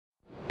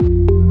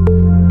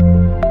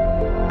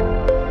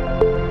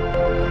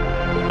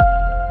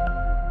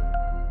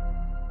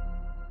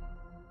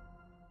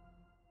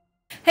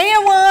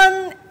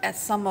as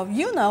some of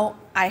you know,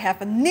 I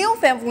have a new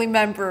family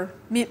member.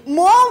 Meet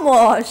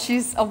Momo.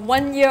 She's a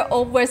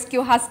 1-year-old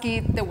rescue husky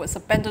that was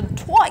abandoned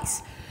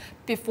twice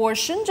before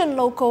Shenzhen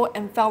local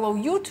and fellow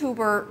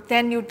YouTuber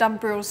Daniel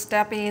Dumbrell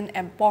stepped in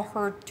and brought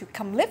her to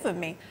come live with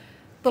me.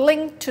 The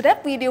link to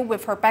that video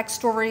with her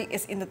backstory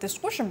is in the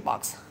description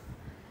box.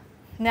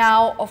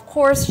 Now, of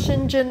course,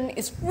 Shenzhen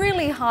is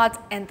really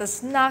hot and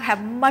does not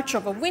have much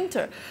of a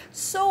winter,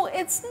 so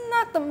it's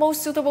not the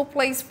most suitable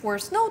place for a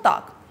snow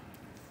dog.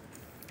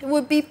 It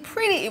would be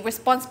pretty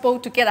irresponsible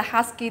to get a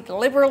husky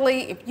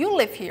deliberately if you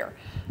live here.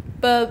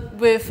 But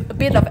with a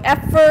bit of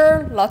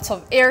effort, lots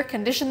of air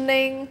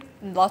conditioning,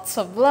 lots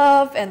of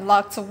love, and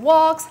lots of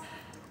walks,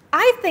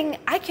 I think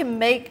I can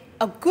make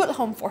a good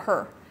home for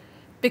her.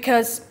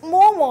 Because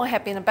Momo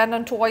had been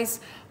abandoned twice,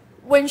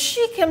 when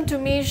she came to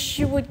me,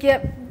 she would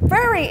get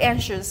very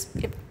anxious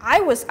if I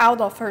was out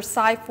of her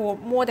sight for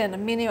more than a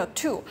minute or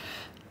two.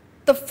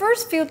 The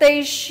first few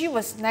days, she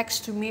was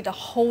next to me the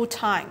whole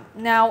time.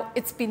 Now,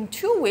 it's been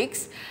 2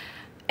 weeks,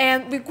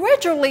 and we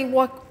gradually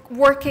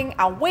working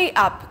our way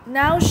up.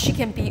 Now she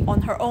can be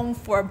on her own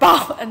for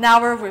about an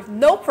hour with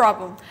no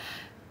problem.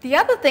 The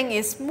other thing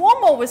is,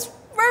 Momo was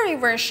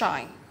very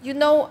shy. You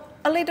know,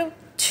 a little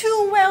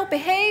too well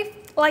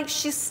behaved, like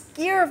she's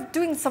scared of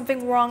doing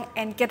something wrong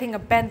and getting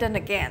abandoned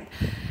again.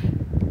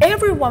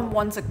 Everyone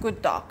wants a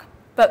good dog,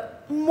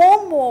 but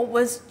Momo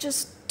was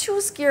just too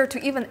scared to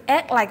even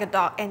act like a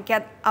dog and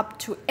get up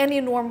to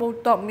any normal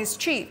dog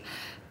mischief.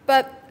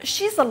 But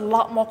she's a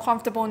lot more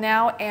comfortable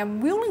now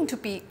and willing to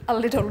be a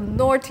little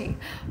naughty,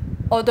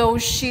 although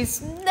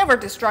she's never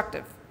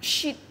destructive.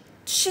 She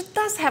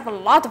does have a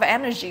lot of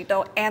energy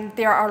though, and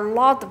there are a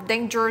lot of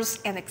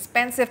dangerous and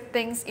expensive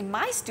things in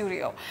my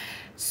studio.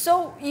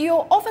 So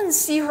you'll often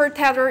see her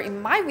tether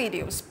in my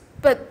videos,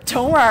 but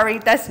don't worry,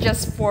 that's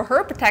just for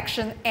her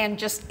protection and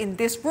just in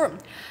this room.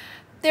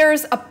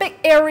 There's a big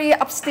area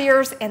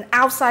upstairs and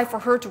outside for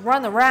her to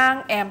run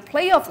around and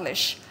play off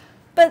leash.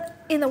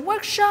 But in a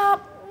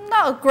workshop,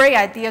 not a great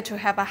idea to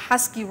have a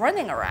husky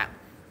running around.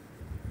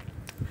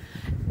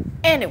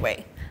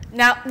 Anyway,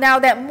 now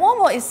that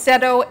Momo is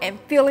settled and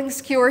feeling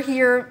secure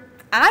here,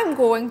 I'm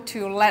going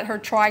to let her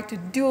try to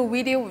do a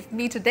video with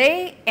me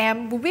today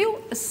and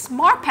review a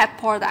smart pet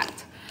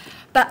product.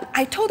 But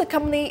I told the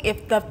company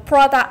if the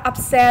product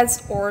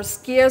upsets or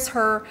scares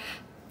her,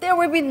 there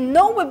will be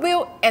no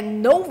review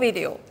and no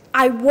video.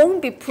 I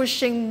won't be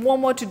pushing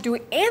Momo to do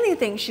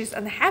anything she's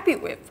unhappy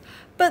with.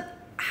 But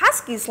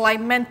huskies like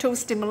mental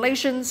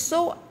stimulation,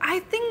 so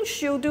I think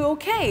she'll do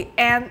okay.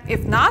 And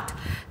if not,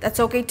 that's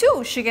okay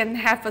too. She can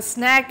have a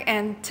snack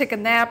and take a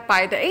nap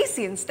by the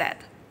AC instead.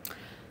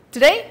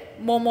 Today,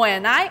 Momo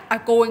and I are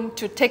going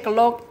to take a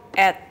look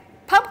at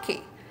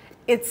Pumpkii.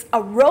 It's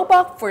a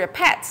robot for your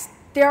pets.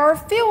 There are a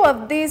few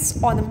of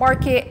these on the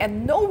market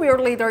and no real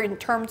leader in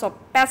terms of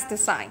best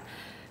design.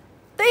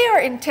 They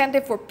are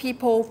intended for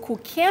people who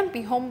can't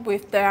be home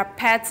with their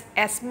pets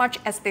as much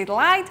as they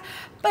like,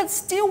 but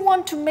still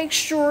want to make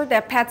sure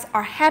their pets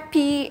are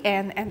happy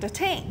and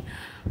entertained.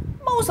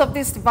 Most of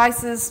these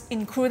devices,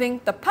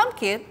 including the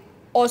Pumpkii,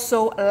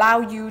 also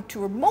allow you to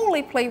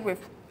remotely play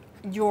with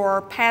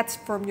your pets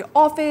from your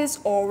office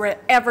or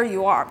wherever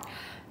you are.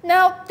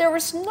 Now, there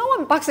is no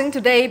unboxing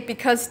today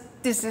because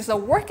this is a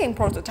working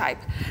prototype.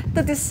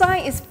 The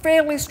design is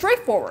fairly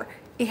straightforward.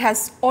 It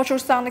has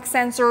ultrasonic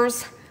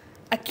sensors,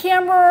 a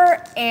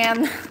camera,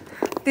 and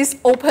this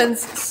opens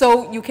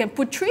so you can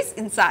put trees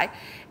inside.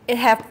 It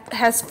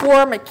has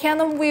 4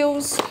 mechanical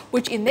wheels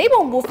which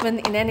enable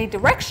movement in any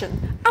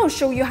direction. I'll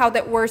show you how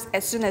that works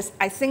as soon as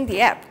I sync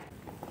the app.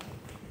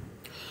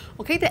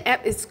 Okay, the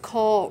app is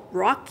called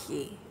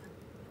Rocky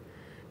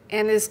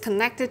and is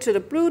connected to the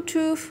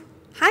Bluetooth.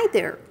 Hi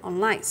there,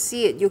 online,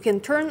 see it. You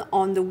can turn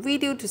on the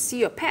video to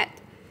see your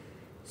pet.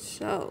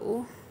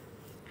 So,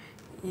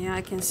 yeah,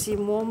 I can see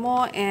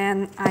Momo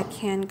and I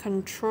can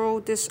control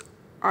this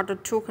other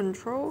 2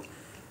 control.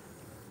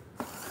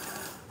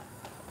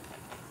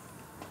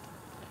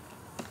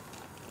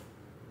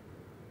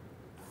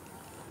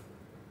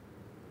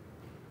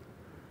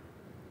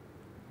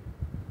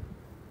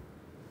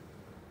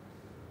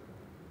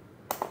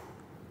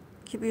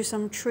 Give you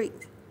some treat.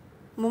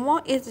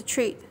 Momo is a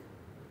treat.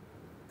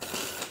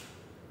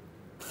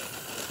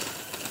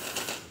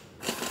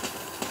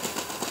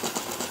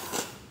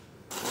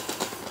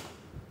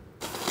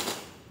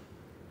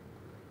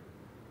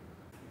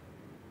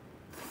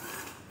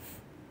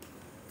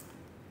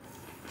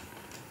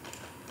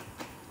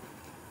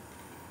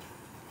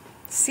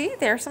 See,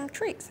 there are some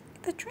treats.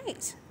 The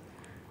treats.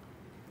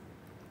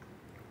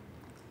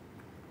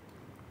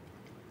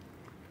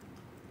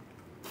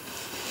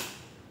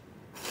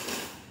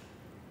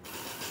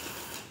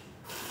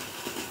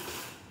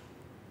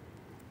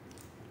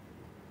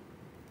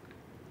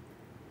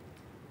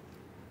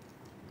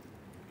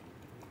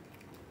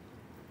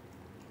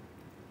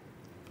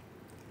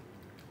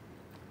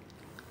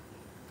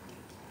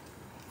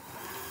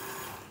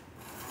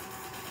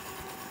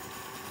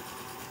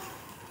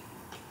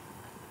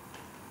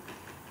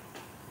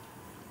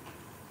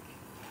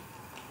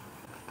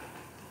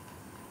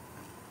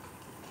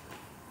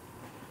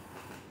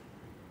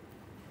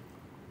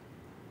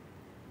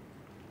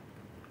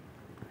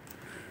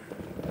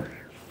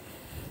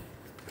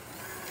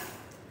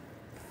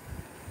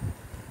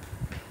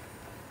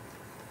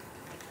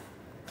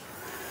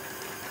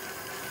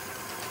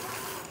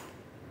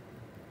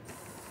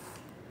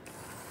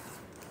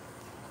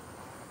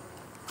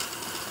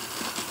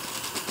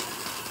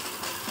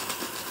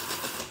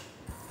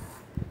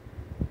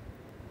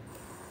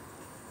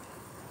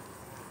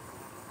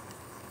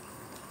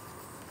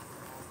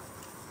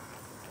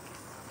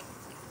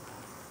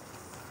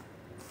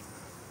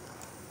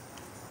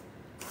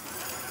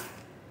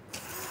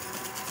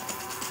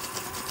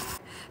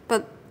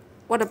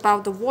 What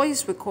about the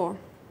voice record?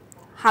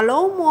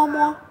 Hello,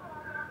 Momo.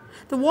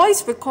 The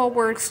voice record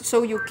works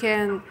so you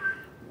can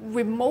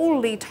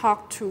remotely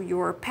talk to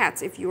your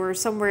pets if you're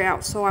somewhere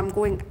else. So I'm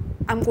going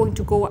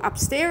to go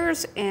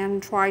upstairs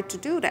and try to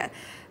do that.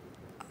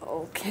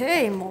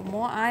 Okay,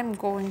 Momo, I'm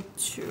going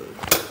to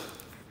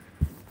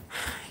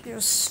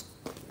use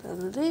the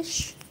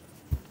leash.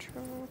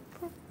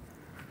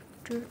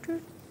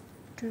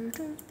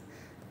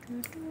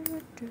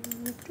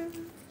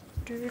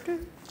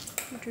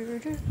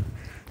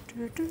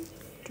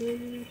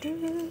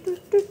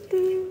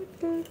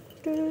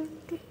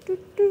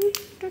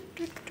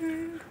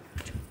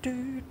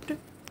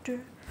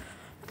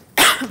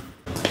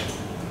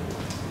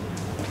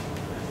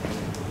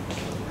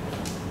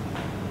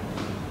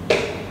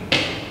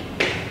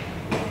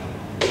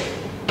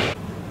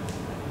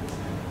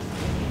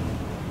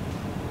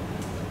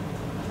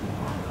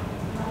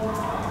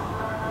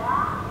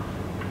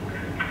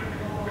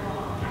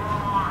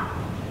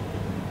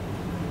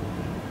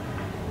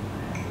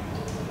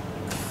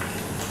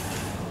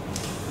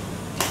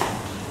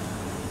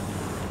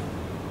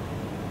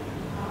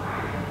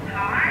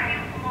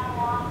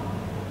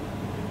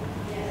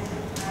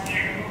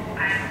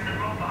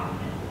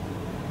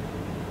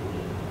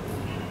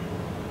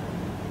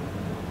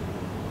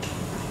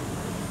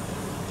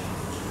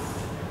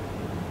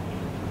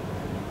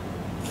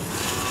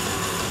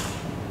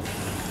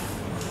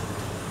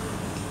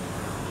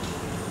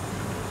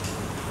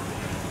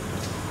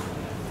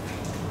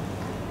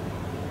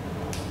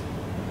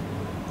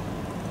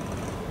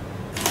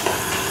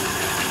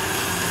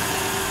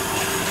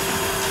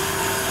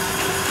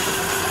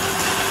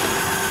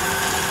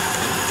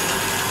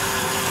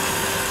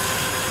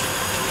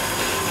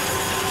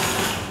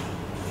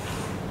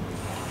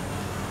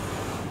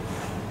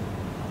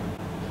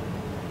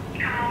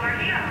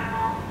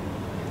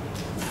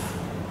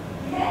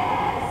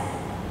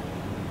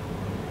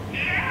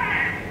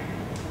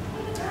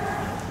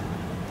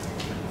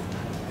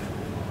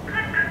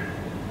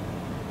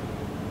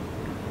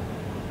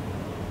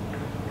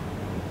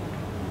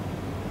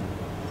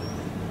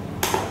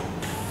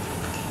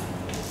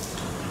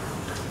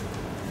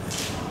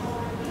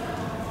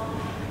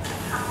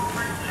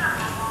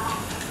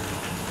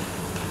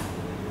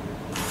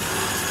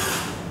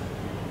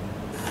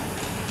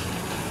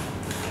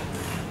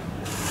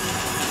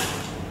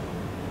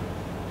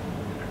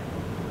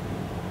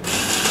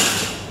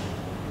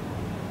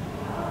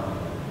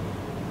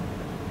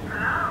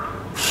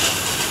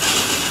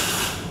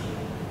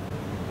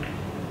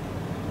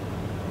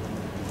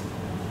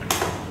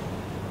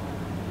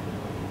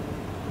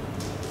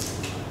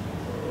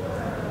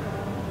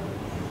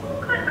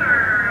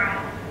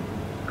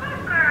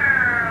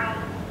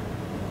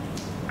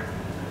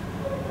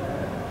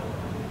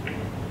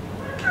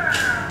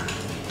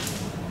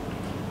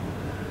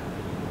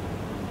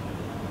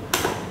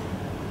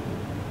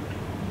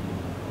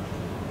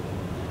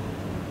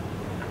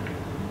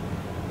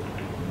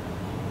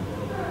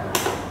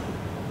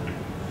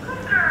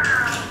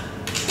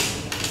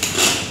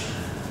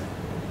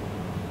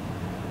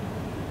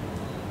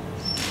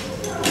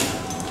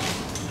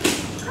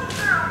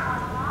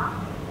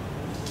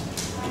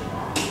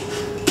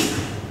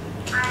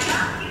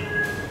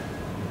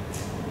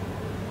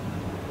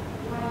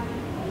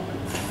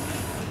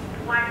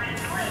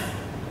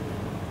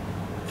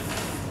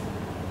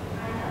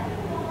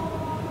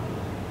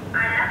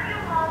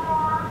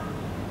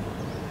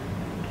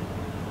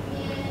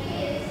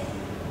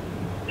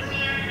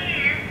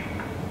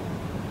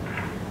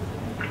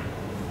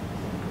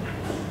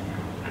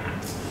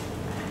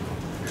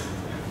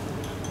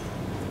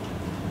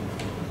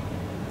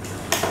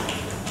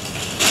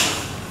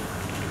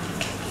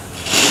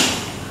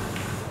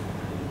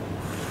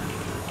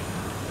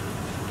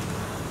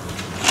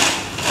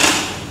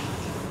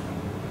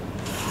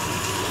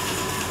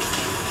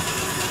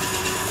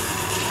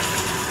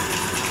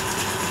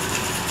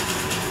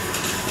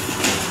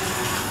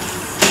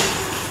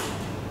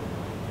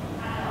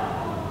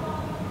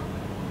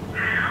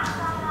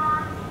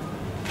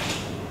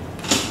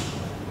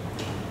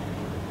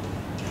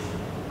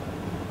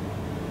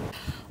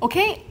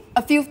 Okay,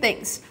 a few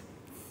things.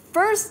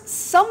 First,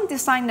 some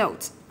design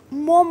notes.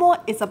 Momo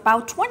is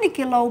about 20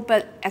 kilo,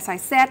 but as I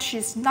said,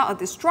 she's not a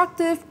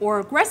destructive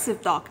or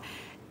aggressive dog.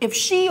 If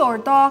she or a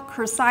dog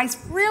her size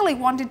really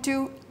wanted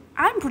to,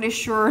 I'm pretty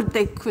sure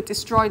they could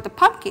destroy the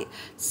Pumpkii.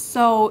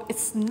 So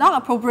it's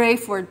not appropriate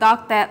for a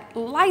dog that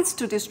likes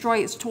to destroy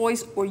its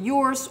toys or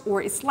yours,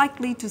 or is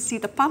likely to see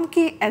the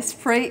Pumpkii as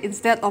prey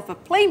instead of a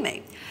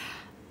playmate.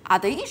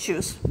 Other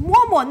issues.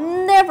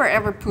 Momo never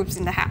ever poops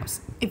in the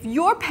house. If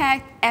your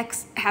pet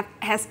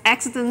has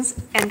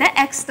accidents and that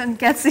accident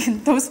gets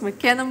in those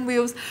mechanism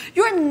wheels,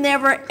 you're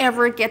never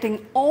ever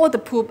getting all the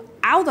poop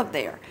out of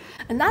there.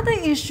 Another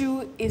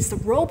issue is the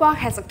robot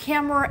has a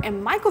camera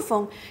and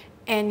microphone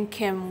and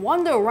can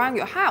wander around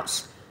your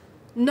house.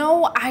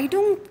 No, I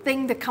don't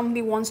think the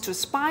company wants to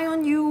spy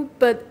on you,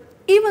 but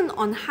even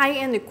on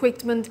high-end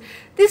equipment,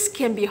 this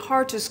can be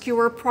hard to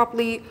secure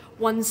properly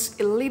once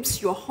it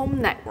leaves your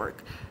home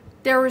network.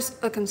 There is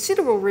a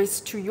considerable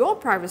risk to your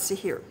privacy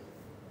here.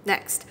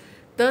 Next,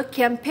 the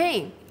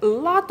campaign. A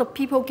lot of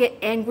people get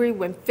angry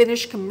when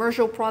finished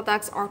commercial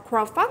products are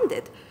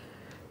crowdfunded.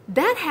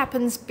 That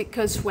happens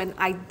because when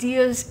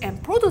ideas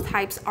and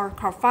prototypes are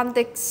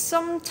crowdfunded,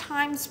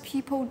 sometimes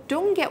people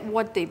don't get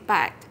what they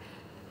backed.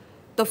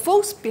 The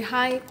folks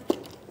behind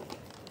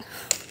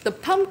the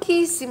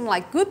Pumpkii seem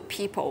like good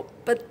people,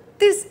 but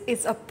this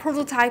is a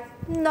prototype,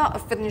 not a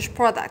finished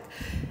product.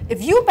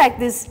 If you back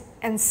this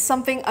and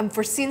something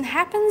unforeseen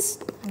happens,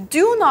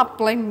 do not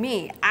blame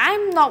me.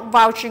 I'm not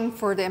vouching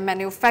for their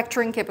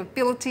manufacturing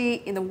capability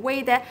in the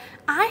way that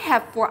I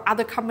have for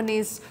other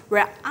companies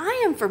where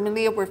I am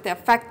familiar with their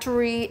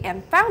factory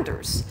and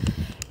founders.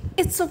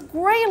 It's a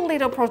great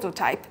little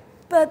prototype,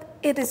 but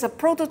it is a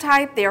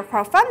prototype they are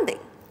crowdfunding.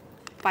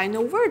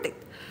 Final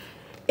verdict.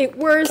 It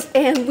works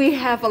and we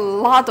have a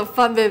lot of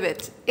fun with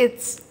it.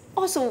 It's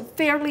also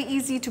fairly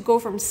easy to go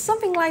from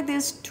something like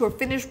this to a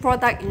finished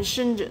product in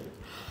Shenzhen.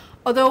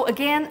 Although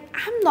again,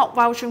 I'm not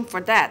vouching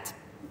for that.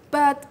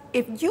 But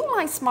if you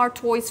like smart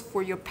toys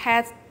for your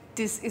pets,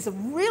 this is a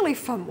really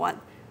fun one.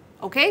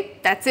 Okay,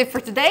 that's it for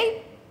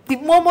today. Did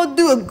Momo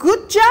do a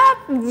good job?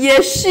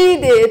 Yes, she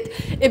did.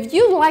 If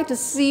you'd like to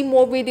see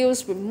more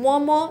videos with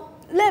Momo,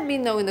 let me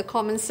know in the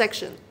comment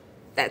section.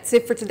 That's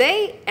it for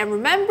today. And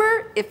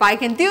remember, if I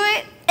can do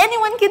it,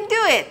 anyone can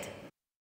do it.